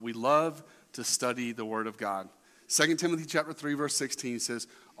we love to study the Word of God. 2 Timothy chapter 3, verse 16 says,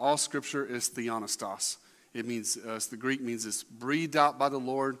 all Scripture is theonostos. It means, the Greek means it's breathed out by the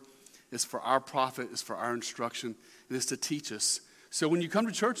Lord. It's for our profit. It's for our instruction. And it's to teach us. So when you come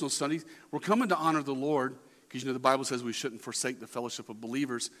to church on Sundays, we're coming to honor the Lord. Because, the Bible says we shouldn't forsake the fellowship of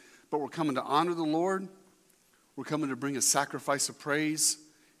believers. But we're coming to honor the Lord. We're coming to bring a sacrifice of praise.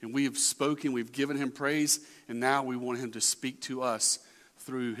 And we have spoken. We've given him praise. And now we want him to speak to us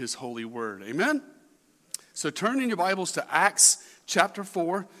through his holy word. Amen? So turn in your Bibles to Acts chapter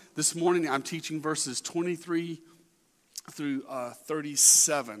 4. This morning I'm teaching verses 23 through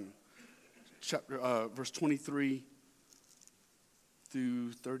 37. Verse 23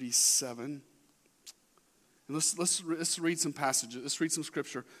 through 37. And let's read some passages. Let's read some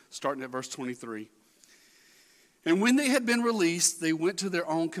scripture starting at verse 23. And when they had been released, they went to their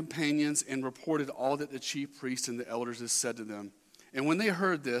own companions and reported all that the chief priests and the elders had said to them. And when they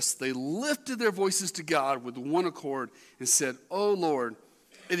heard this, they lifted their voices to God with one accord and said, O Lord,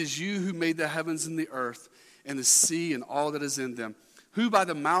 it is you who made the heavens and the earth and the sea and all that is in them, who by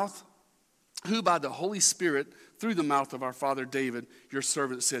the Holy Spirit, through the mouth of our father David, your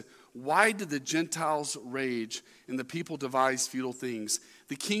servant, said, why did the Gentiles rage and the people devise futile things?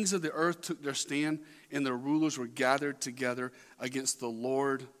 The kings of the earth took their stand and their rulers were gathered together against the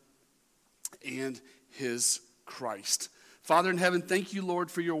Lord and his Christ. Father in heaven, thank you, Lord,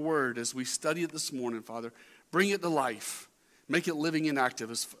 for your word as we study it this morning, Father. Bring it to life. Make it living and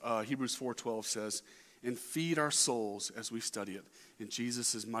active, as Hebrews 4:12 says, and feed our souls as we study it. In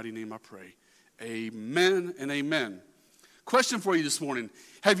Jesus' mighty name I pray. Amen and amen. Question for you this morning.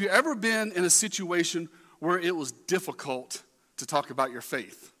 Have you ever been in a situation where it was difficult to talk about your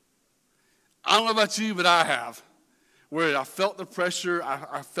faith? I don't know about you, but I have. Where I felt the pressure,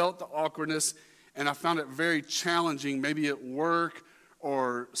 I felt the awkwardness, and I found it very challenging, maybe at work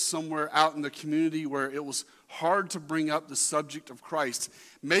or somewhere out in the community where it was hard to bring up the subject of Christ.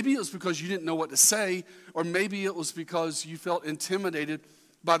 Maybe it was because you didn't know what to say, or maybe it was because you felt intimidated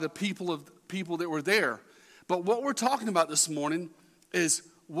by the people that were there. But what we're talking about this morning is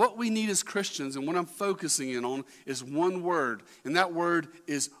what we need as Christians, and what I'm focusing in on is one word, and that word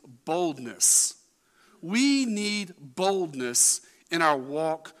is boldness. We need boldness in our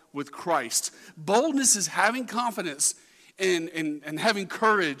walk with Christ. Boldness is having confidence and having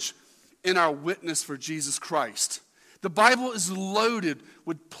courage in our witness for Jesus Christ. The Bible is loaded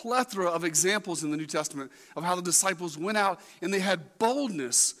with plethora of examples in the New Testament of how the disciples went out and they had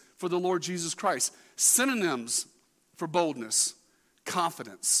boldness for the Lord Jesus Christ. Synonyms for boldness: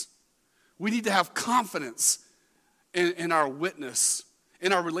 confidence. We need to have confidence in our witness,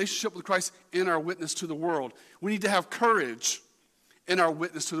 in our relationship with Christ, in our witness to the world. We need to have courage in our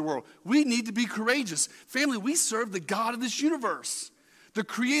witness to the world. We need to be courageous. Family, we serve the God of this universe, the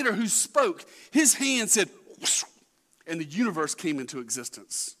Creator who spoke. His hand said, whoosh, and the universe came into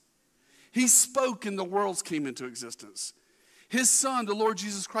existence. He spoke and the worlds came into existence. His Son, the Lord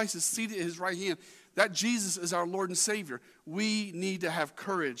Jesus Christ, is seated at his right hand. That Jesus is our Lord and Savior. We need to have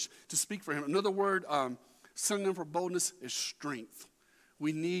courage to speak for him. Another word, synonym for boldness, is strength.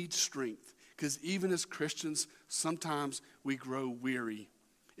 We need strength. Because even as Christians, sometimes we grow weary.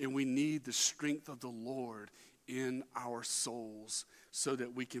 And we need the strength of the Lord in our souls so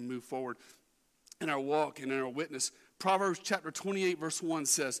that we can move forward in our walk and in our witness. Proverbs chapter 28, verse 1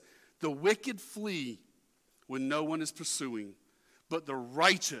 says, the wicked flee when no one is pursuing, but the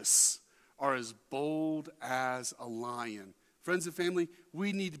righteous are as bold as a lion. Friends and family,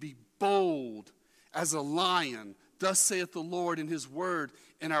 we need to be bold as a lion. Thus saith the Lord in his word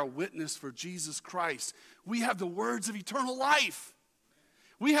in our witness for Jesus Christ. We have the words of eternal life.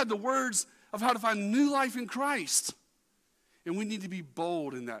 We have the words of how to find new life in Christ. And we need to be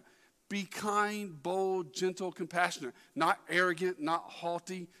bold in that. Be kind, bold, gentle, compassionate. Not arrogant, not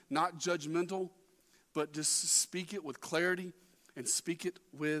haughty, not judgmental, but just speak it with clarity and speak it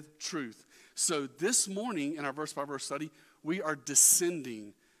with truth. So this morning in our verse-by-verse study, we are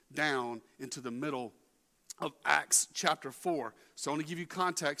descending down into the middle of Acts chapter 4. So I want to give you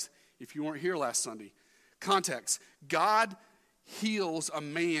context if you weren't here last Sunday. Context: God heals a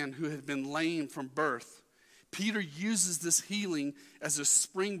man who had been lame from birth. Peter uses this healing as a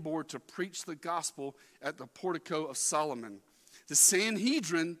springboard to preach the gospel at the portico of Solomon. The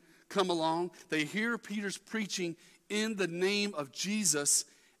Sanhedrin come along. They hear Peter's preaching in the name of Jesus,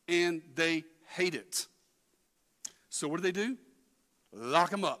 and they hate it. So what do?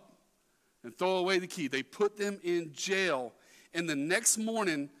 Lock them up and throw away the key. They put them in jail. And the next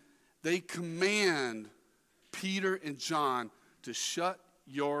morning, they command Peter and John to shut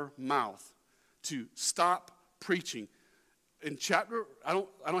your mouth, to stop preaching. in chapter, I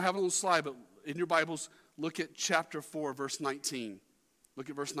don't have it on the slide, but in your Bibles, look at chapter 4, verse 19. Look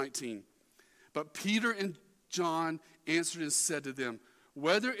at verse 19. But Peter and John answered and said to them,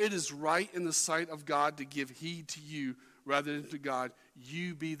 whether it is right in the sight of God to give heed to you rather than to God,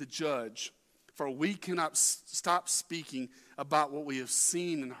 you be the judge. For we cannot stop speaking about what we have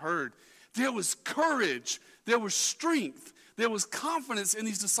seen and heard. There was courage. There was strength. There was confidence in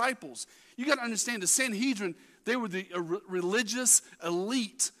these disciples. You got to understand, the Sanhedrin, they were the religious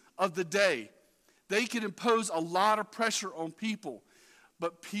elite of the day. They could impose a lot of pressure on people.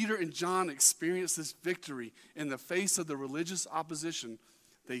 But Peter and John experienced this victory in the face of the religious opposition.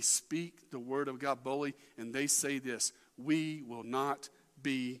 They speak the word of God boldly, and they say this, we will not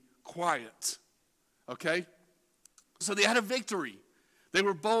be quiet. Okay? So they had a victory. They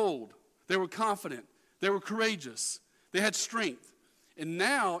were bold. They were confident. They were courageous. They had strength. And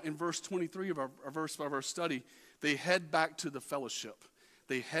now, in verse 23 of our study, they head back to the fellowship.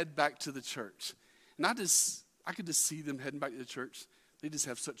 They head back to the church. And I could just see them heading back to the church. They just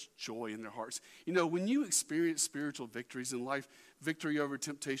have such joy in their hearts. You know, when you experience spiritual victories in life, victory over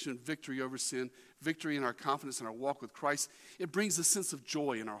temptation, victory over sin, victory in our confidence in our walk with Christ, it brings a sense of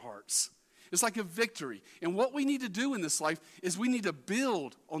joy in our hearts. It's like a victory. And what we need to do in this life is we need to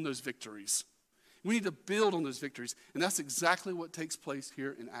build on those victories. We need to build on those victories. And that's exactly what takes place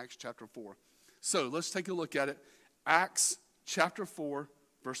here in Acts chapter 4. So let's take a look at it. Acts chapter 4,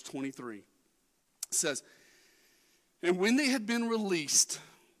 verse 23. It says, and when they had been released,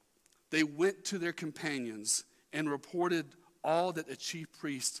 they went to their companions and reported all that the chief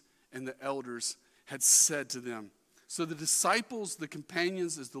priest and the elders had said to them. So the disciples, the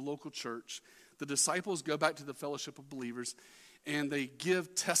companions is the local church. The disciples go back to the fellowship of believers and they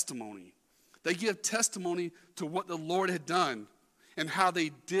give testimony. They give testimony to what the Lord had done and how they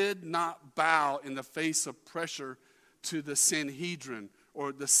did not bow in the face of pressure to the Sanhedrin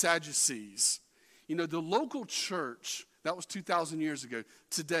or the Sadducees. You know, the local church, that was 2,000 years ago.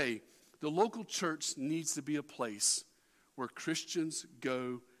 Today, the local church needs to be a place where Christians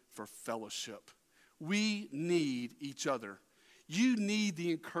go for fellowship. We need each other. You need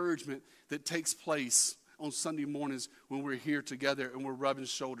the encouragement that takes place on Sunday mornings when we're here together and we're rubbing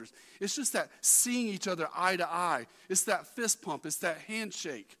shoulders. It's just that seeing each other eye to eye. It's that fist pump. It's that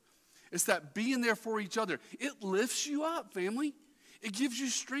handshake. It's that being there for each other. It lifts you up, family. It gives you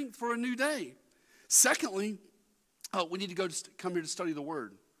strength for a new day. Secondly, we need to come here to study the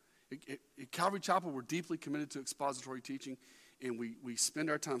Word. At Calvary Chapel, we're deeply committed to expository teaching, and we spend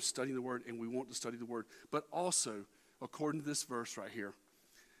our time studying the Word, and we want to study the Word. But also, according to this verse right here,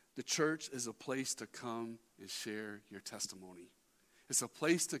 the church is a place to come and share your testimony. It's a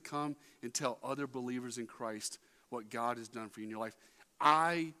place to come and tell other believers in Christ what God has done for you in your life.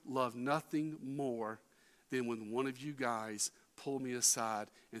 I love nothing more than when one of you guys pull me aside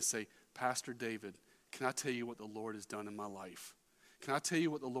and say, Pastor David, can I tell you what the Lord has done in my life? Can I tell you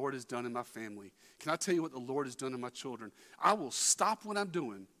what the Lord has done in my family? Can I tell you what the Lord has done in my children? I will stop what I'm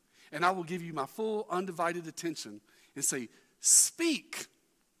doing, and I will give you my full, undivided attention and say, speak.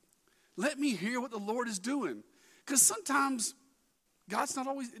 Let me hear what the Lord is doing. Because sometimes God's not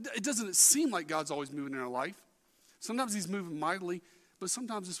always, it doesn't seem like God's always moving in our life. Sometimes he's moving mightily, but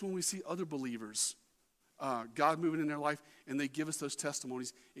sometimes it's when we see other believers, God moving in their life, and they give us those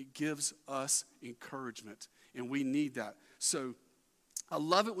testimonies. It gives us encouragement, and we need that. So I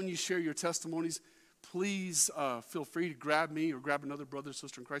love it when you share your testimonies. Please feel free to grab me or grab another brother or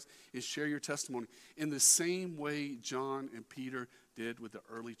sister in Christ and share your testimony in the same way John and Peter did with the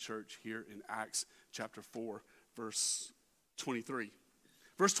early church here in Acts chapter 4, verse 23.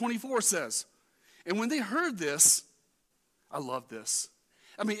 Verse 24 says, and when they heard this, I love this.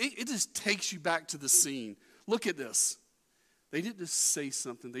 I mean, it just takes you back to the scene. Look at this. They didn't just say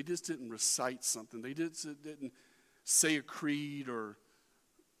something. They just didn't recite something. They didn't say a creed or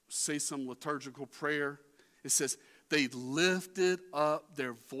say some liturgical prayer. It says they lifted up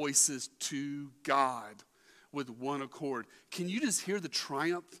their voices to God with one accord. Can you just hear the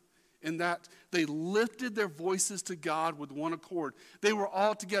triumph in that? They lifted their voices to God with one accord. They were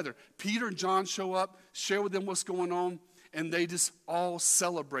all together. Peter and John show up, share with them what's going on, and they just all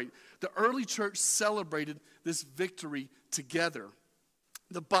celebrate. The early church celebrated this victory together.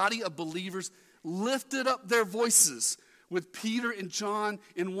 The body of believers lifted up their voices with Peter and John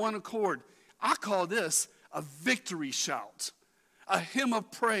in one accord. I call this a victory shout, a hymn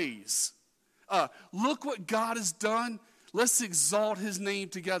of praise. Look what God has done. Let's exalt his name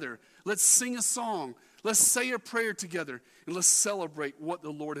together. Let's sing a song. Let's say a prayer together, and let's celebrate what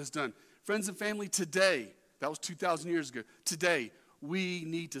the Lord has done. Friends and family, today, that was 2,000 years ago. Today, we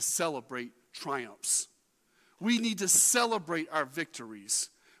need to celebrate triumphs. We need to celebrate our victories.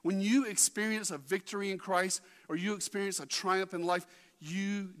 When you experience a victory in Christ or you experience a triumph in life,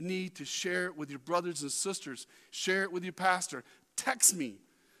 you need to share it with your brothers and sisters. Share it with your pastor. Text me.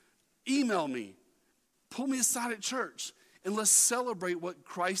 Email me. Pull me aside at church. And let's celebrate what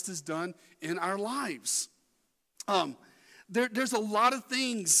Christ has done in our lives. There's a lot of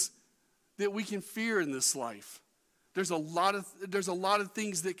things that we can fear in this life. There's a lot of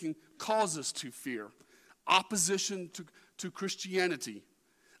things that can cause us to fear. Opposition to Christianity.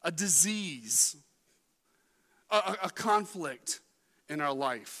 A disease. A conflict in our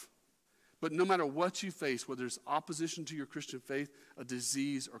life. But no matter what you face, whether it's opposition to your Christian faith, a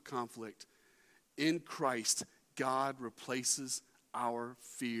disease or conflict, in Christ, God replaces our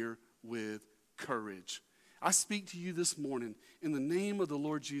fear with courage. I speak to you this morning in the name of the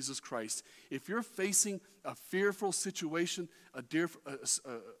Lord Jesus Christ. If you're facing a fearful situation, a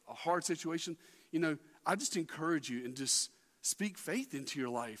hard situation, I just encourage you and just speak faith into your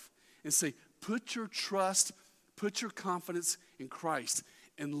life and say, put your trust, put your confidence in Christ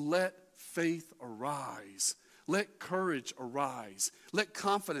and let faith arise. Let courage arise. Let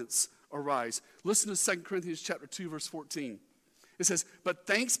confidence arise. Listen to 2 Corinthians chapter 2, verse 14. It says, but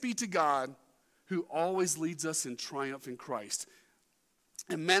thanks be to God who always leads us in triumph in Christ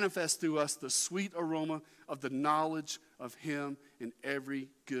and manifests through us the sweet aroma of the knowledge of him in every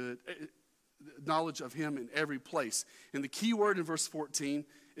place. And the key word in verse 14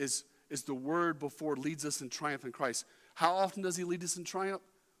 is the word before leads us in triumph in Christ. How often does he lead us in triumph?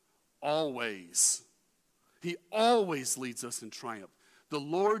 Always. He always leads us in triumph. The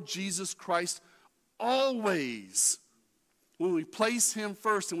Lord Jesus Christ always, when we place him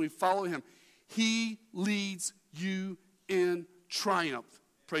first and we follow him, he leads you in triumph.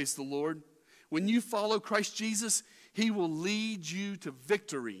 Praise the Lord. When you follow Christ Jesus, he will lead you to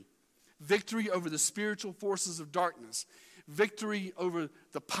victory. Victory over the spiritual forces of darkness. Victory over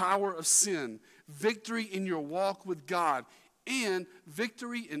the power of sin. Victory in your walk with God. And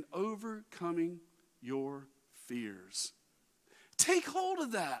victory in overcoming your fears. Take hold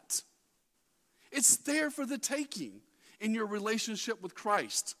of that. It's there for the taking in your relationship with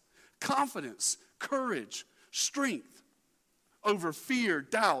Christ. Confidence, courage, strength over fear,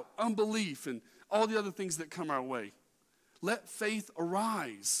 doubt, unbelief, and all the other things that come our way. Let faith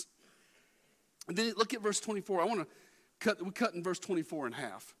arise. And then look at verse 24. We cut in verse 24 in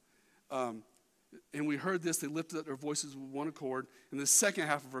half. And we heard this, they lifted up their voices with one accord. And the second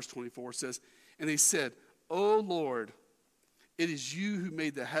half of verse 24 says, and they said, O Lord, it is you who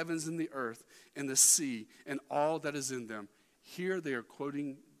made the heavens and the earth and the sea and all that is in them. Here they are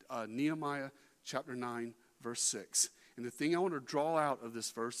quoting Nehemiah chapter 9, verse 6. And the thing I want to draw out of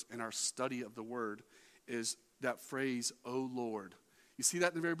this verse in our study of the word is that phrase, O Lord. You see that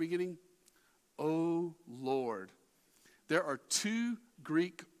in the very beginning? O Lord. There are two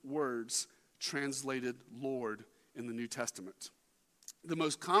Greek words translated Lord in the New Testament. The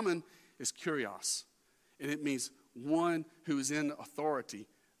most common is kurios, and it means one who is in authority.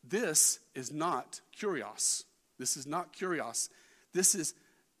 This is not kurios. This is not kurios. This is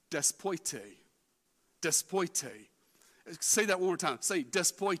despote. Despote. Say that one more time. Say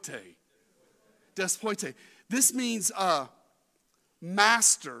despote. Despote. This means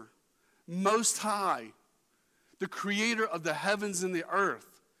master, most high, the creator of the heavens and the earth.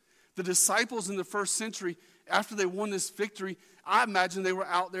 The disciples in the first century, after they won this victory, I imagine they were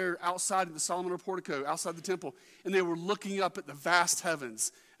out there outside of the Solomon portico, outside the temple, and they were looking up at the vast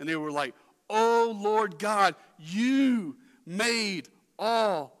heavens, and they were like, oh, Lord God, you made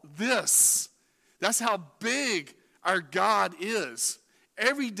all this. That's how big our God is.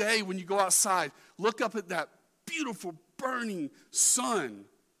 Every day when you go outside, look up at that beautiful burning sun,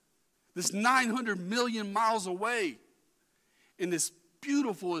 this 900 million miles away, and this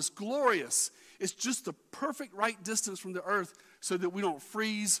beautiful, it's glorious. It's just the perfect right distance from the earth so that we don't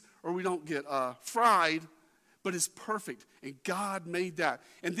freeze or we don't get fried, but it's perfect. And God made that.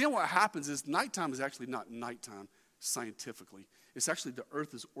 And then what happens is nighttime is actually not nighttime scientifically. It's actually the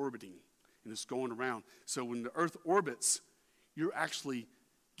earth is orbiting and it's going around. So when the earth orbits, you're actually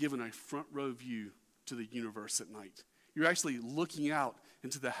given a front row view to the universe at night. You're actually looking out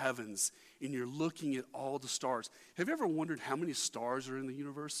into the heavens, and you're looking at all the stars. Have you ever wondered how many stars are in the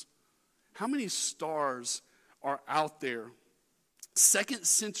universe? How many stars are out there? 2nd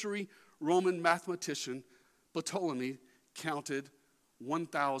century Roman mathematician Ptolemy counted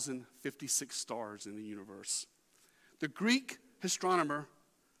 1,056 stars in the universe. The Greek astronomer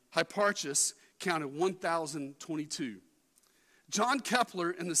Hipparchus counted 1,022. John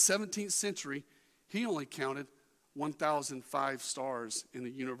Kepler in the 17th century, he only counted 1,005 stars in the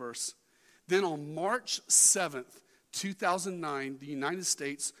universe. Then on March 7th, 2009, the United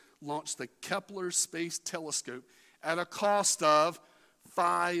States launched the Kepler Space Telescope at a cost of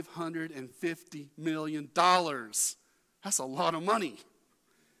 $550 million. That's a lot of money.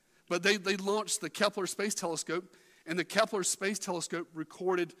 But they launched the Kepler Space Telescope, and the Kepler Space Telescope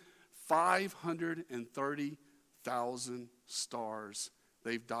recorded 530,000 stars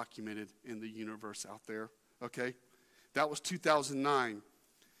they've documented in the universe out there, okay? That was 2009.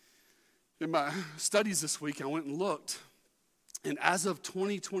 In my studies this week, I went and looked, and as of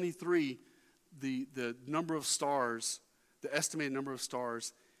 2023, the number of stars, the estimated number of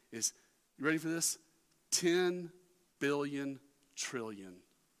stars is, you ready for this? 10 billion trillion.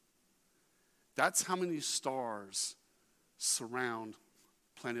 That's how many stars surround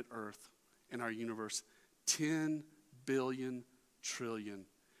planet Earth in our universe. 10 billion trillion.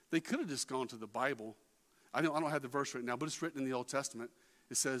 They could have just gone to the Bible. I don't have the verse right now, but it's written in the Old Testament.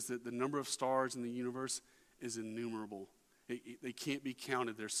 It says that the number of stars in the universe is innumerable. They can't be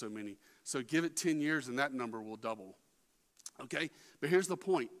counted. There's so many. So give it 10 years and that number will double. Okay? But here's the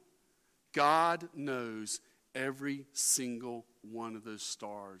point. God knows every single one of those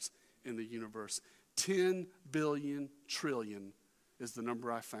stars in the universe. 10 billion trillion is the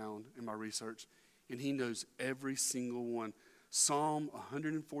number I found in my research. And he knows every single one. Psalm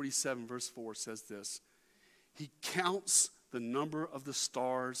 147 verse 4 says this. He counts the number of the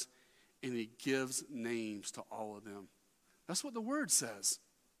stars and he gives names to all of them. That's what the word says.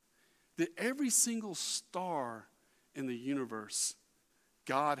 That every single star in the universe,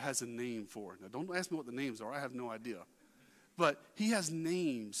 God has a name for. Now don't ask me what the names are. I have no idea. But he has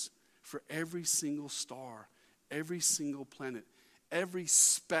names for every single star, every single planet, every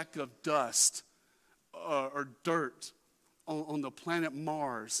speck of dust or dirt on the planet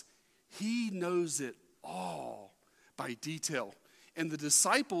Mars. He knows it all by detail. And the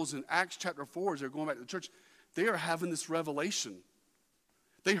disciples in Acts chapter 4, as they're going back to the church, they are having this revelation.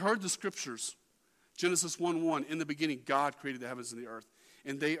 They heard the scriptures. Genesis 1:1, in the beginning, God created the heavens and the earth.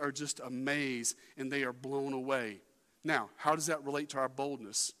 And they are just amazed and they are blown away. Now, how does that relate to our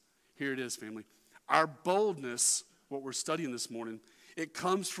boldness? Here it is, family. Our boldness, what we're studying this morning, it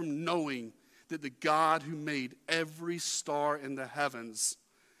comes from knowing that the God who made every star in the heavens,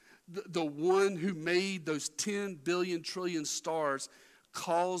 the one who made those 10 billion trillion stars,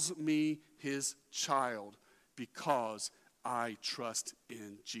 calls me his child because I trust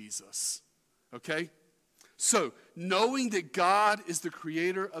in Jesus. Okay? So, knowing that God is the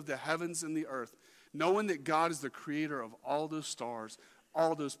creator of the heavens and the earth, knowing that God is the creator of all those stars,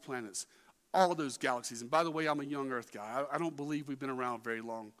 all those planets, all those galaxies. And by the way, I'm a young earth guy. I don't believe we've been around very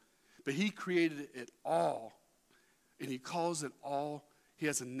long. But he created it all. And he calls it all. He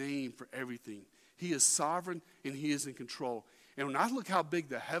has a name for everything. He is sovereign and he is in control. And when I look how big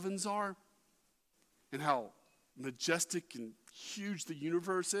the heavens are and how majestic and huge the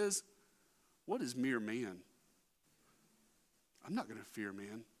universe is, what is mere man? I'm not going to fear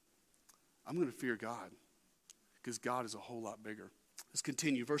man. I'm going to fear God because God is a whole lot bigger. Let's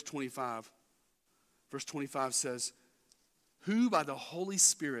continue. Verse 25. Verse 25 says, who by the Holy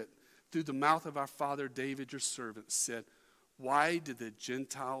Spirit through the mouth of our father David, your servant, said, why did the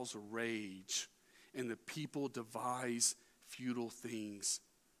Gentiles rage and the people devise futile things?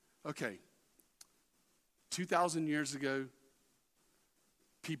 Okay, 2,000 years ago,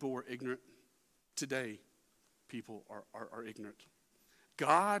 people were ignorant. Today, people are ignorant.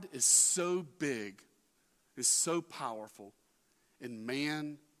 God is so big, is so powerful, and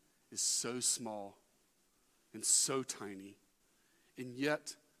man is so small and so tiny. And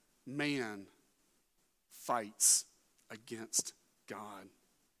yet, man fights against God.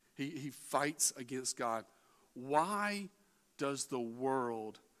 He fights against God. Why does the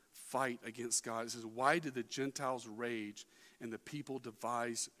world fight against God? It says, why did the Gentiles rage and the people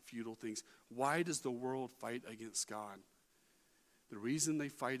devise futile things? Why does the world fight against God? The reason they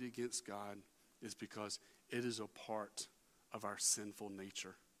fight against God is because it is a part of our sinful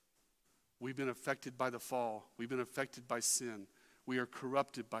nature. We've been affected by the fall. We've been affected by sin. We are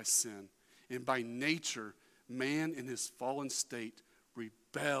corrupted by sin. And by nature, man in his fallen state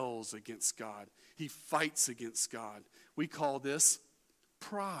rebels against God. He fights against God. We call this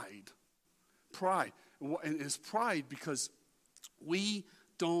pride. Pride. And it's pride because we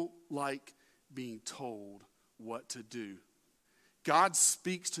don't like being told what to do. God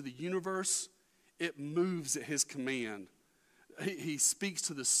speaks to the universe. It moves at his command. He speaks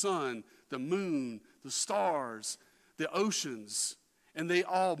to the sun, the moon, the stars, the oceans, and they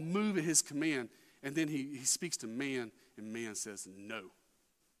all move at his command. And then he speaks to man, and man says no.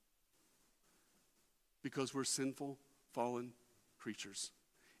 Because we're sinful, fallen creatures.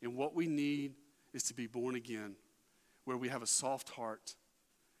 And what we need is to be born again, where we have a soft heart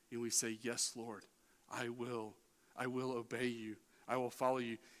and we say, yes, Lord, I will obey you. I will follow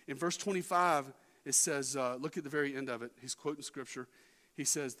you. In verse 25, it says, look at the very end of it. He's quoting scripture. He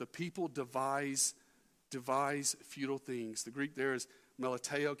says, the people devise futile things. The Greek there is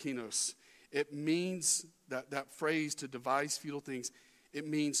melateo kinos. It means, that phrase, to devise futile things, it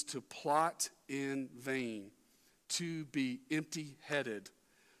means to plot in vain, to be empty-headed,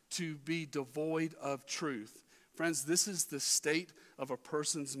 to be devoid of truth. Friends, this is the state of a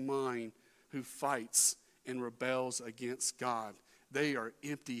person's mind who fights and rebels against God. They are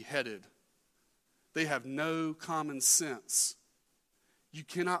empty-headed. They have no common sense. You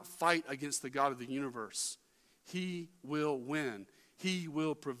cannot fight against the God of the universe. He will win. He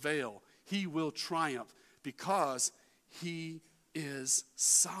will prevail. He will triumph because he is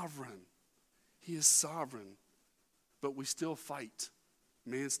sovereign. He is sovereign. But we still fight.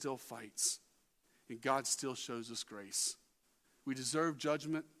 Man still fights. And God still shows us grace. We deserve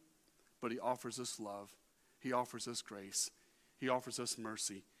judgment, but he offers us love. He offers us grace. He offers us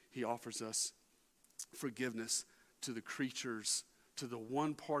mercy. He offers us forgiveness to the creatures, to the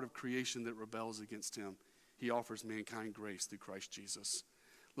one part of creation that rebels against him. He offers mankind grace through Christ Jesus.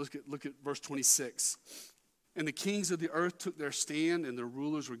 Look at verse 26. And the kings of the earth took their stand, and the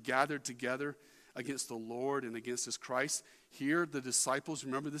rulers were gathered together against the Lord and against his Christ. Here, the disciples,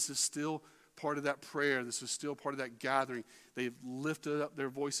 remember, this is still part of that prayer. This is still part of that gathering. They've lifted up their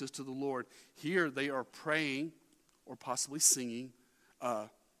voices to the Lord. Here, they are praying or possibly singing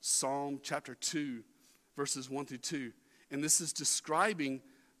Psalm chapter 2, verses 1 through 2. And this is describing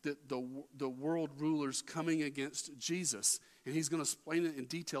the world rulers coming against Jesus. And he's going to explain it in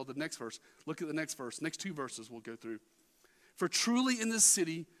detail the next verse. Look at the next verse. Next two verses we'll go through. For truly in this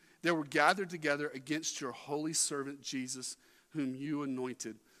city they were gathered together against your holy servant Jesus, whom you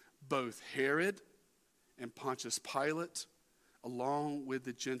anointed, both Herod and Pontius Pilate, along with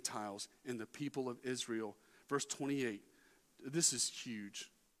the Gentiles and the people of Israel. Verse 28. This is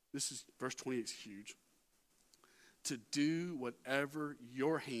huge. Verse 28 is huge. To do whatever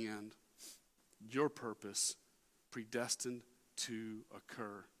your hand, your purpose, predestined to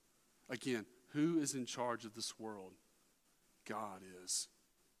occur. Again, who is in charge of this world? God is.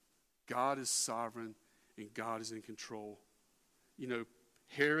 God is sovereign and God is in control. You know,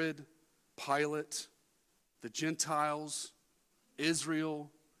 Herod, Pilate, the Gentiles,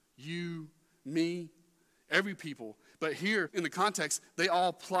 Israel, you, me, every people. But here in the context, they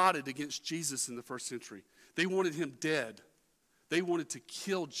all plotted against Jesus in the first century. They wanted him dead. They wanted to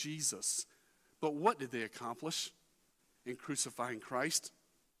kill Jesus. But what did they accomplish in crucifying Christ?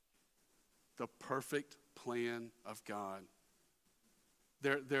 The perfect plan of God.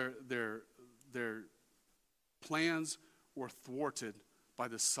 Their plans were thwarted by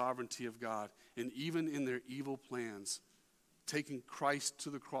the sovereignty of God. And even in their evil plans, taking Christ to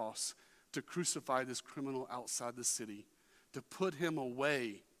the cross to crucify this criminal outside the city, to put him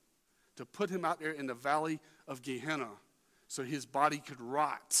away, to put him out there in the valley of Gehenna so his body could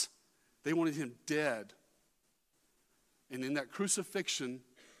rot. They wanted him dead. And in that crucifixion,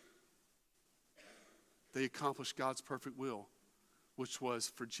 they accomplished God's perfect will, which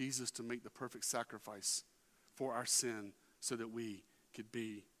was for Jesus to make the perfect sacrifice for our sin so that we could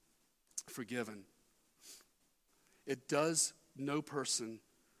be forgiven. It does no person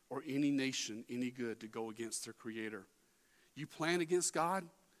or any nation any good to go against their Creator. You plan against God,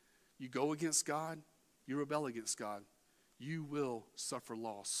 you go against God, you rebel against God, you will suffer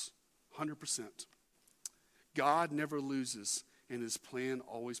loss, 100%. God never loses, and his plan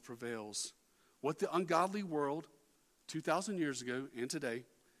always prevails. What the ungodly world, 2,000 years ago and today,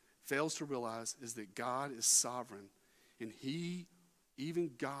 fails to realize is that God is sovereign, and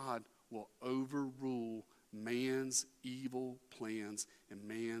even God, will overrule man's evil plans and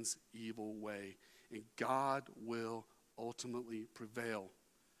man's evil way. And God will ultimately prevail.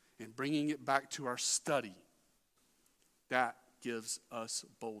 And bringing it back to our study, that gives us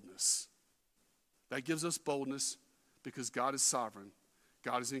boldness. That gives us boldness because God is sovereign.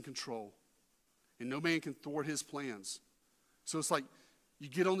 God is in control. And no man can thwart his plans. So it's like you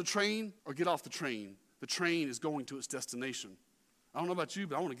get on the train or get off the train. The train is going to its destination. I don't know about you,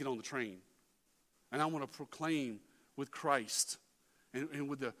 but I want to get on the train. And I want to proclaim with Christ and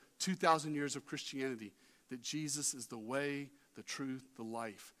with the 2,000 years of Christianity that Jesus is the way, the truth, the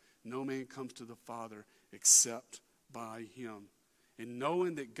life. No man comes to the Father except by him. And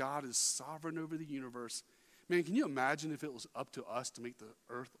knowing that God is sovereign over the universe, man, can you imagine if it was up to us to make the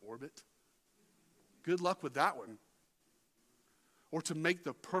earth orbit? Good luck with that one. Or to make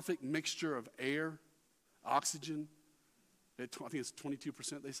the perfect mixture of air, oxygen, I think it's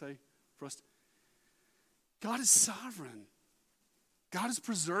 22% they say for us. God is sovereign. God is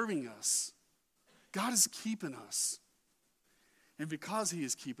preserving us. God is keeping us. And because he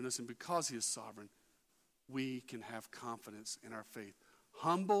is keeping us and because he is sovereign, we can have confidence in our faith.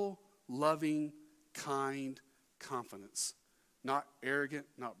 Humble, loving, kind confidence. Not arrogant,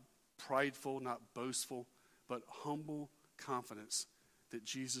 not prideful, not boastful, but humble confidence that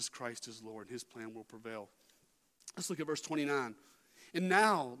Jesus Christ is Lord and his plan will prevail. Let's look at verse 29. And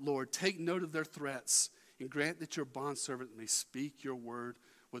now, Lord, take note of their threats and grant that your bondservant may speak your word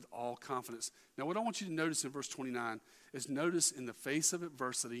with all confidence. Now, what I want you to notice in verse 29 is notice in the face of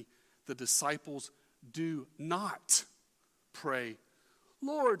adversity, the disciples do not pray,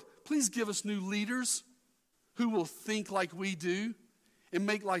 Lord, please give us new leaders who will think like we do and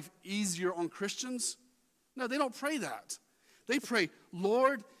make life easier on Christians. No, they don't pray that. They pray,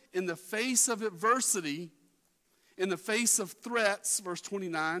 Lord, in the face of adversity, in the face of threats, verse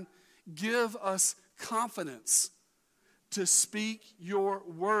 29, give us confidence to speak your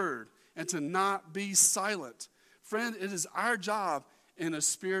word and to not be silent. Friend, it is our job in a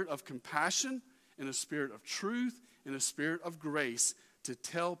spirit of compassion, in a spirit of truth, in a spirit of grace to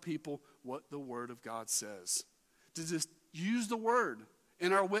tell people what the word of God says. To just use the word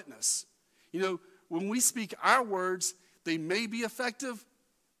in our witness. You know, when we speak our words, they may be effective,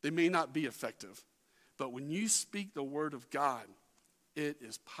 they may not be effective. But when you speak the word of God, it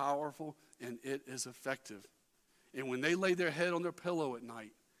is powerful and it is effective. And when they lay their head on their pillow at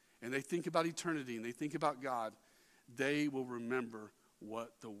night and they think about eternity and they think about God, they will remember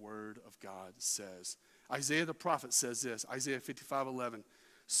what the word of God says. Isaiah the prophet says this, Isaiah 55:11,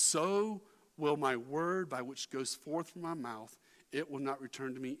 so will my word by which goes forth from my mouth, it will not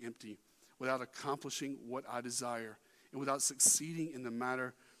return to me empty, without accomplishing what I desire, and without succeeding in the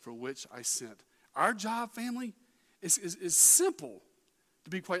matter for which I sent. Our job, family, is simple, to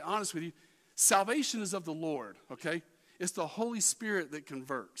be quite honest with you. Salvation is of the Lord, okay? It's the Holy Spirit that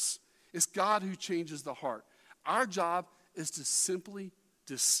converts. It's God who changes the heart. Our job is to simply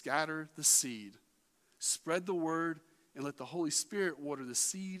just scatter the seed, spread the word, and let the Holy Spirit water the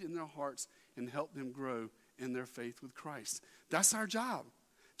seed in their hearts and help them grow in their faith with Christ. That's our job,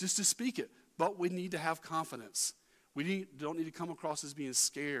 just to speak it. But we need to have confidence. We don't need to come across as being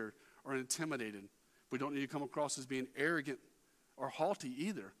scared or intimidated. We don't need to come across as being arrogant or haughty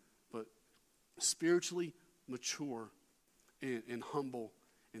either, but spiritually mature and humble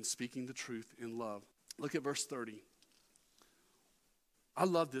and speaking the truth in love. Look at verse 30. I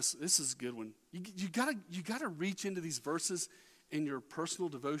love this. This is a good one. You gotta reach into these verses in your personal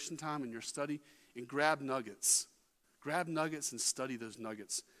devotion time, in your study, and grab nuggets. Grab nuggets and study those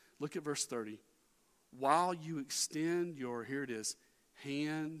nuggets. Look at verse 30. While you extend your, here it is,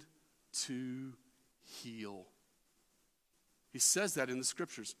 hand to heal. He says that in the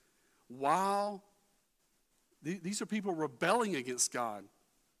scriptures. While these are people rebelling against God.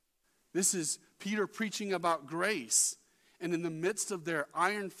 This is Peter preaching about grace. And in the midst of their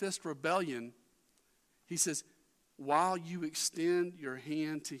iron fist rebellion, he says, while you extend your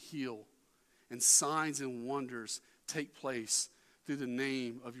hand to heal, and signs and wonders take place through the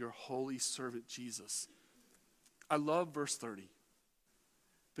name of your holy servant Jesus. I love verse 30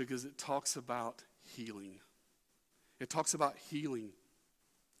 because it talks about healing. It talks about healing.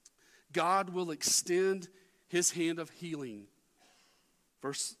 God will extend his hand of healing,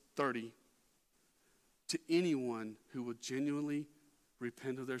 verse 30, to anyone who will genuinely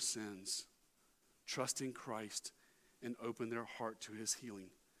repent of their sins, trust in Christ, and open their heart to his healing.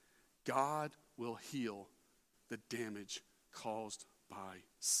 God will heal the damage caused by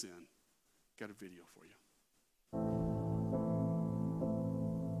sin. Got a video for you.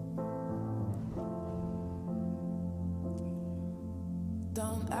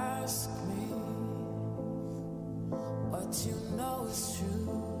 Don't ask me what you know is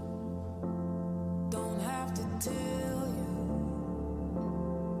true. Don't have to tell you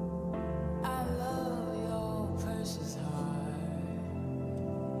I love your precious heart.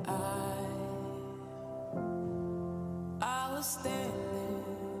 I was standing,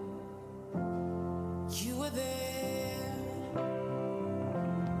 you were there,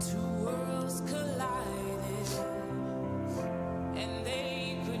 two worlds collided, and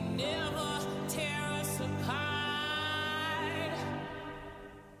they could never tear us apart.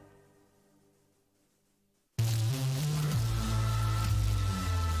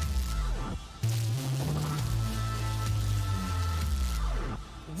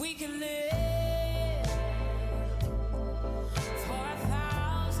 We can live for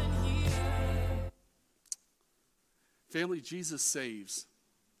 1,000 years. Family, Jesus saves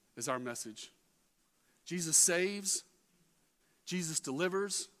is our message. Jesus saves, Jesus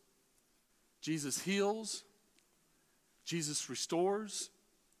delivers, Jesus heals, Jesus restores,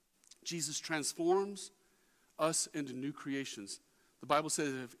 Jesus transforms us into new creations. The Bible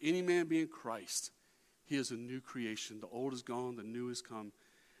says if any man be in Christ, he is a new creation. The old is gone, the new is come.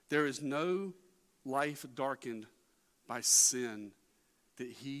 There is no life darkened by sin that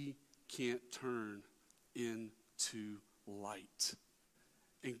he can't turn into light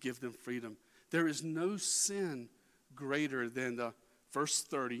and give them freedom. There is no sin greater than verse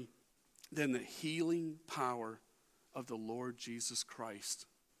 30, than the healing power of the Lord Jesus Christ.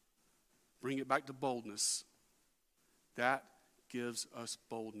 Bring it back to boldness. That gives us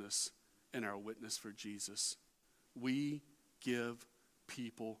boldness in our witness for Jesus. We give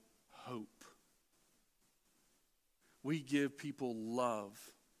people hope. We give people love.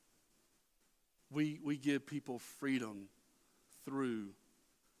 We give people freedom through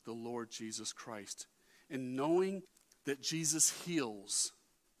the Lord Jesus Christ. And knowing that Jesus heals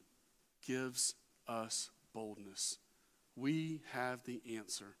gives us boldness. We have the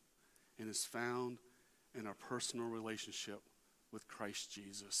answer, and it's found in our personal relationship with Christ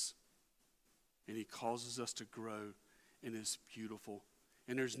Jesus. And he causes us to grow and is beautiful.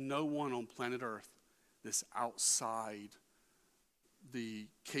 And there's no one on planet Earth that's outside the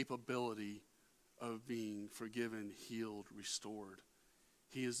capability of being forgiven, healed, restored.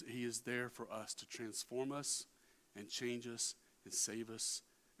 He is there for us to transform us and change us and save us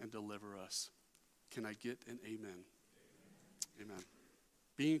and deliver us. Can I get an amen? Amen.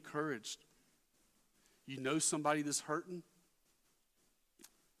 Be encouraged. You know somebody that's hurting?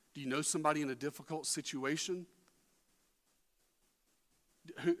 Do you know somebody in a difficult situation?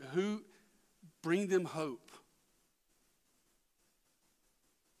 Who bring them hope.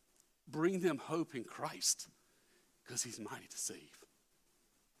 Bring them hope in Christ, because he's mighty to save.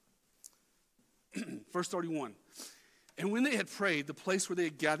 Verse 31. And when they had prayed, the place where they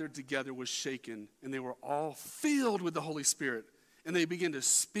had gathered together was shaken, and they were all filled with the Holy Spirit. And they began to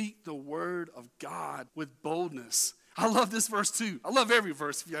speak the word of God with boldness. I love this verse too. I love every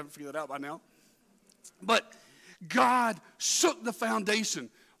verse, if you haven't figured that out by now. But God shook the foundation.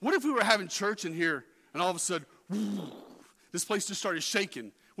 What if we were having church in here, and all of a sudden, this place just started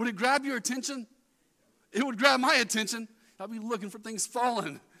shaking? Would it grab your attention? It would grab my attention. I'd be looking for things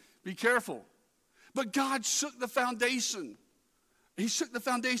falling. Be careful. But God shook the foundation. He shook the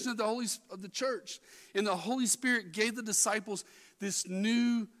foundation of the church. And the Holy Spirit gave the disciples this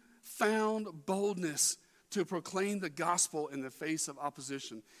new found boldness to proclaim the gospel in the face of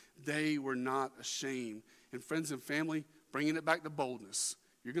opposition. They were not ashamed. And friends and family, bringing it back to boldness.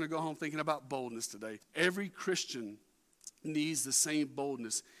 You're going to go home thinking about boldness today. Every Christian needs the same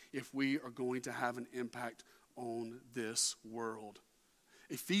boldness if we are going to have an impact on this world.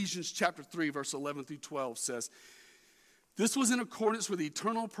 Ephesians chapter 3, verse 11 through 12 says, this was in accordance with the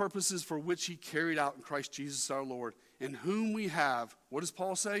eternal purposes for which he carried out in Christ Jesus our Lord, in whom we have, what does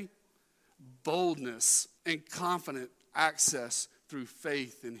Paul say? Boldness and confident access through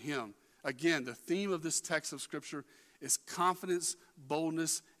faith in him. Again, the theme of this text of Scripture is confidence,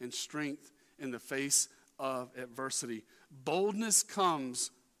 boldness, and strength in the face of adversity. Boldness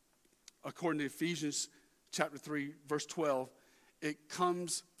comes, according to Ephesians chapter 3, verse 12, it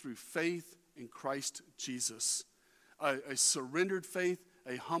comes through faith in Christ Jesus. A surrendered faith,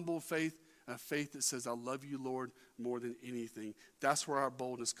 a humble faith, a faith that says, I love you, Lord, more than anything. That's where our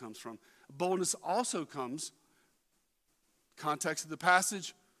boldness comes from. Boldness also comes, context of the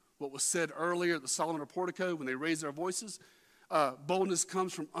passage, what was said earlier at the Solomon Portico when they raised their voices. Boldness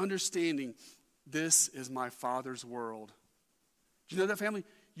comes from understanding this is my Father's world. Do you know that, family?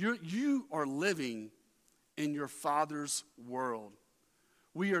 You are living in your Father's world.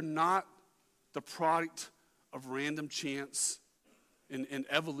 We are not the product of random chance and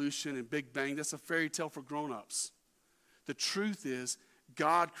evolution and Big Bang. That's a fairy tale for grown-ups. The truth is,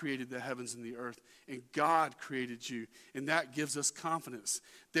 God created the heavens and the earth, and God created you, and that gives us confidence.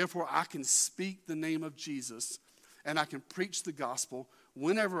 Therefore, I can speak the name of Jesus, and I can preach the gospel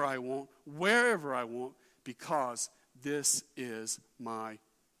whenever I want, wherever I want, because this is my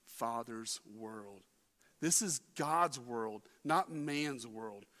Father's world. This is God's world, not man's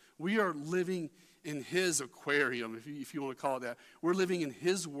world. We are living in his aquarium, if you want to call it that. We're living in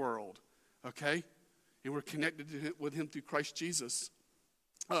his world, okay? And we're connected with him through Christ Jesus.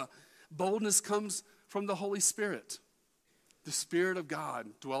 Boldness comes from the Holy Spirit. The Spirit of God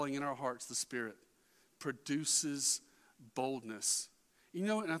dwelling in our hearts, the Spirit, produces boldness. You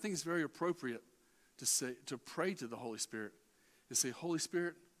know, and I think it's very appropriate to pray to the Holy Spirit and say, Holy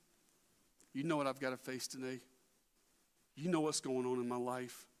Spirit, you know what I've got to face today. You know what's going on in my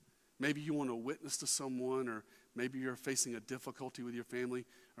life. Maybe you want to witness to someone, or maybe you're facing a difficulty with your family,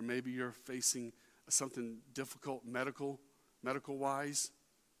 or maybe you're facing something difficult medical-wise.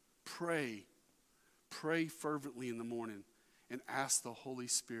 Pray fervently in the morning and ask the Holy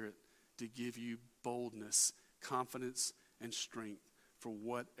Spirit to give you boldness, confidence, and strength for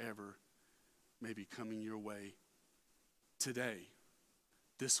whatever may be coming your way today,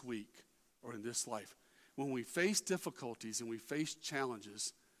 this week, or in this life. When we face difficulties and we face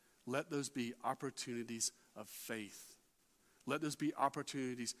challenges, let those be opportunities of faith. Let those be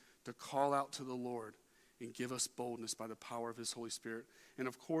opportunities to call out to the Lord and give us boldness by the power of his Holy Spirit. And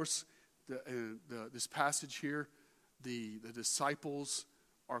of course, this passage here, the disciples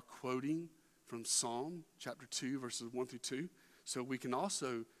are quoting from Psalm chapter 2, verses 1 through 2. So we can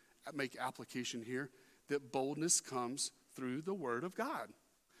also make application here that boldness comes through the Word of God.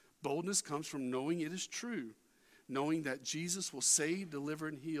 Boldness comes from knowing it is true, knowing that Jesus will save, deliver,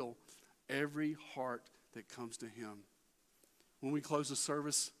 and heal every heart that comes to him. When we close the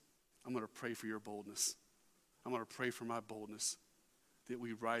service, I'm going to pray for your boldness. I'm going to pray for my boldness, that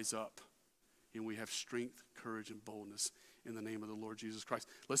we rise up and we have strength, courage, and boldness in the name of the Lord Jesus Christ.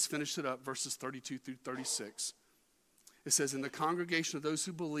 Let's finish it up, verses 32 through 36. It says, "And the congregation of those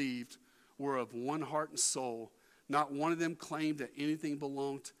who believed were of one heart and soul. Not one of them claimed that anything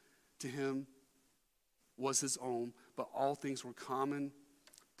belonged to him was his own, but all things were common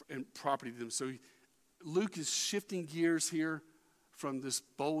and property to them." So Luke is shifting gears here from this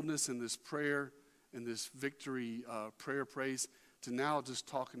boldness and this prayer and this victory prayer praise to now just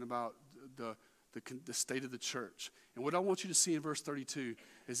talking about the state of the church. And what I want you to see in verse 32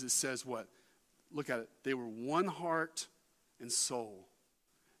 is it says what? Look at it. They were one heart and soul.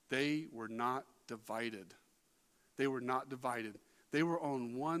 They were not divided. They were not divided. They were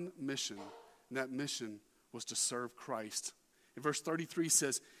on one mission, and that mission was to serve Christ. In verse 33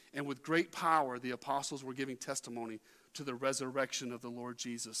 says, "And with great power the apostles were giving testimony to the resurrection of the Lord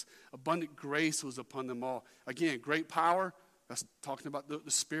Jesus. Abundant grace was upon them all." Again, great power, that's talking about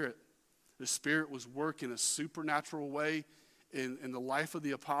the Spirit. The Spirit was working in a supernatural way in the life of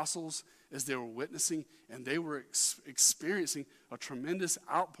the apostles as they were witnessing, and they were experiencing a tremendous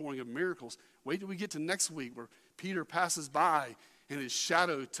outpouring of miracles. Wait till we get to next week where Peter passes by and his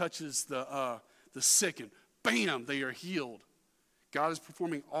shadow touches the sick, and bam, they are healed. God is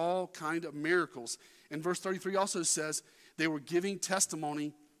performing all kind of miracles. And verse 33 also says they were giving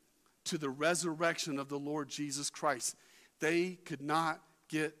testimony to the resurrection of the Lord Jesus Christ. They could not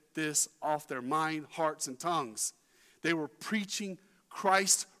get this off their mind, hearts, and tongues. They were preaching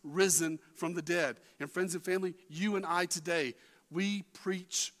Christ risen from the dead. And friends and family, you and I today, we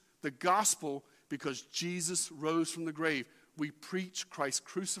preach the gospel because Jesus rose from the grave. We preach Christ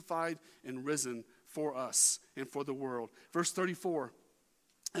crucified and risen for us and for the world. Verse 34,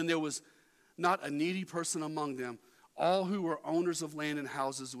 "And there was not a needy person among them. All who were owners of land and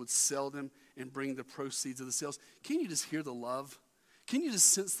houses would sell them and bring the proceeds of the sales." Can you just hear the love? Can you just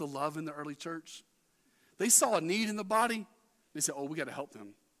sense the love in the early church? They saw a need in the body. They said, "Oh, we got to help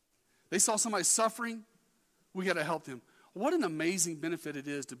them." They saw somebody suffering. We got to help them. What an amazing benefit it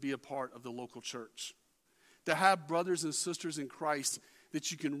is to be a part of the local church. To have brothers and sisters in Christ that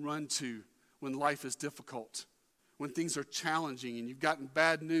you can run to when life is difficult, when things are challenging and you've gotten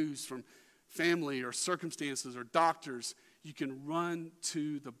bad news from family or circumstances or doctors. You can run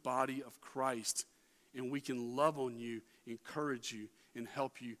to the body of Christ, and we can love on you, encourage you, and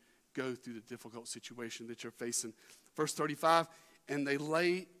help you go through the difficult situation that you're facing. Verse 35, "And they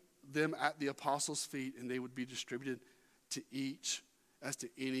lay them at the apostles' feet, and they would be distributed to each as to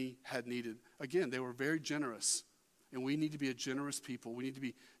any had needed." Again, they were very generous, and we need to be a generous people. We need to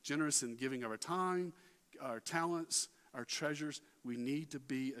be generous in giving of our time, our talents, our treasures. We need to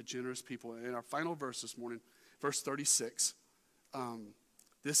be a generous people. And in our final verse this morning, verse 36,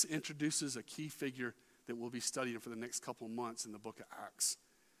 this introduces a key figure that we'll be studying for the next couple of months in the book of Acts.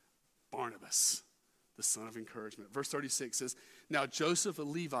 Barnabas, the son of encouragement. Verse 36 says, "Now Joseph, a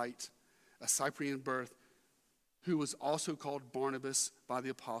Levite, a Cyprian birth, who was also called Barnabas by the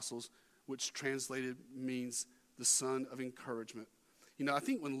apostles," which translated means the son of encouragement. You know, I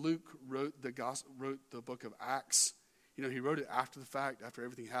think when Luke wrote the book of Acts, you know, he wrote it after the fact, after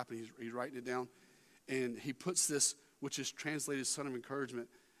everything happened. He's writing it down. And he puts this, which is translated son of encouragement,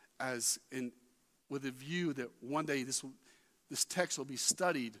 as in with a view that one day this text will be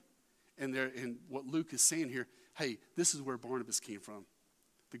studied. And what Luke is saying here, hey, this is where Barnabas came from.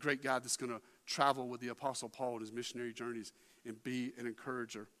 The great guy that's going to travel with the Apostle Paul on his missionary journeys and be an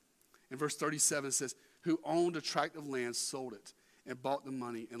encourager. In verse 37 it says, "Who owned a tract of land, sold it, and bought the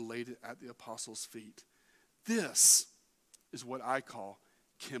money and laid it at the apostles' feet." This is what I call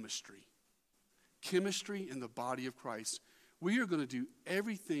chemistry. chemistry in the body of Christ. We are going to do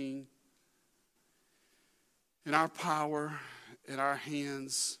everything in our power, in our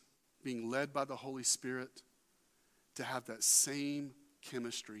hands, being led by the Holy Spirit, to have that same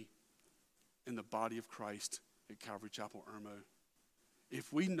chemistry in the body of Christ at Calvary Chapel, Irmo.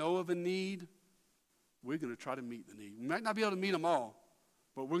 If we know of a need, we're going to try to meet the need. We might not be able to meet them all,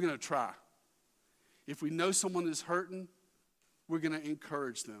 but we're going to try. If we know someone is hurting, we're going to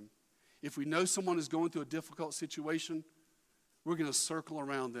encourage them. If we know someone is going through a difficult situation, we're going to circle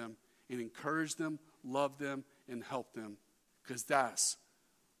around them and encourage them, love them, and help them, because that's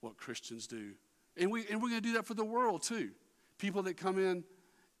what Christians do. And we're going to do that for the world too. People that come in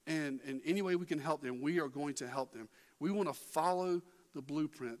and any way we can help them, we are going to help them. We want to follow the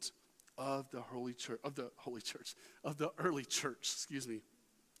blueprint of the early church. Excuse me.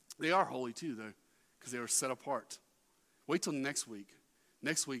 They are holy too, though, because they are set apart. Wait till next week.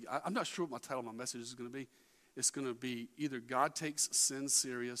 Next week, I'm not sure what my title of my message is going to be. It's going to be either God takes sin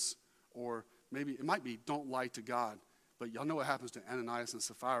serious, or maybe it might be don't lie to God. But y'all know what happens to Ananias and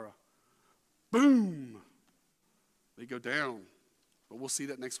Sapphira. Boom! They go down. But we'll see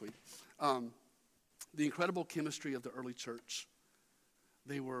that next week. The incredible chemistry of the early church.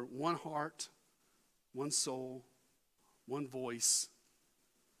 They were one heart, one soul, one voice.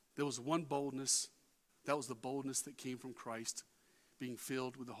 There was one boldness. That was the boldness that came from Christ, being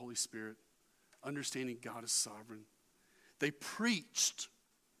filled with the Holy Spirit, understanding God is sovereign. They preached.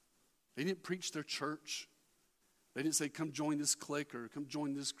 They didn't preach their church. They didn't say, come join this clique or come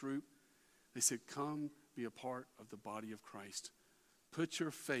join this group. They said, come be a part of the body of Christ. Put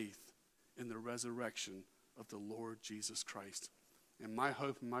your faith in the resurrection of the Lord Jesus Christ. And my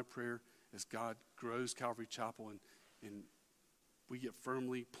hope and my prayer as God grows Calvary Chapel and we get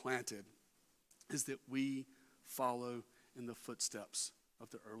firmly planted is that we follow in the footsteps of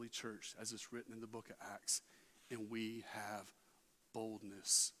the early church as it's written in the book of Acts. And we have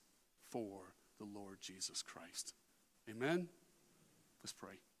boldness for the Lord Jesus Christ. Amen? Let's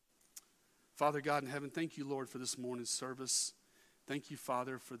pray. Father God in heaven, thank you, Lord, for this morning's service. Thank you,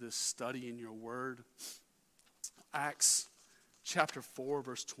 Father, for this study in your word. Acts chapter 4,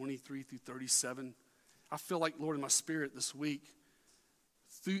 verse 23 through 37. I feel like, Lord, in my spirit this week,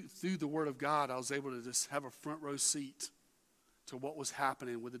 through the word of God, I was able to just have a front row seat to what was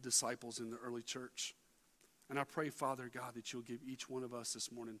happening with the disciples in the early church. And I pray, Father God, that you'll give each one of us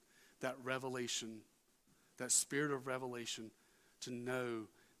this morning that revelation, that spirit of revelation, to know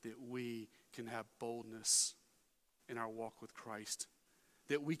that we can have boldness in our walk with Christ,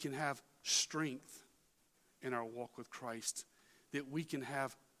 that we can have strength in our walk with Christ, that we can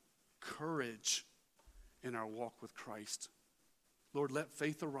have courage in our walk with Christ. Lord, let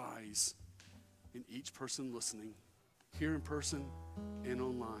faith arise in each person listening, here in person and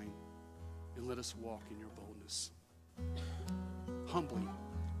online, and let us walk in your boldness. Humbly.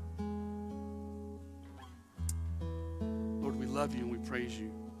 Lord, we love you and we praise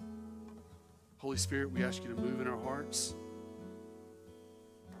you. Holy Spirit, we ask you to move in our hearts.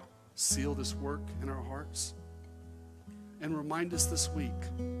 Seal this work in our hearts. And remind us this week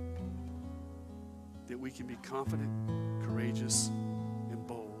that we can be confident, courageous, and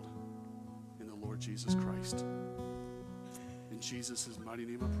bold in the Lord Jesus Christ. In Jesus' mighty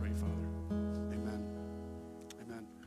name I pray, Father.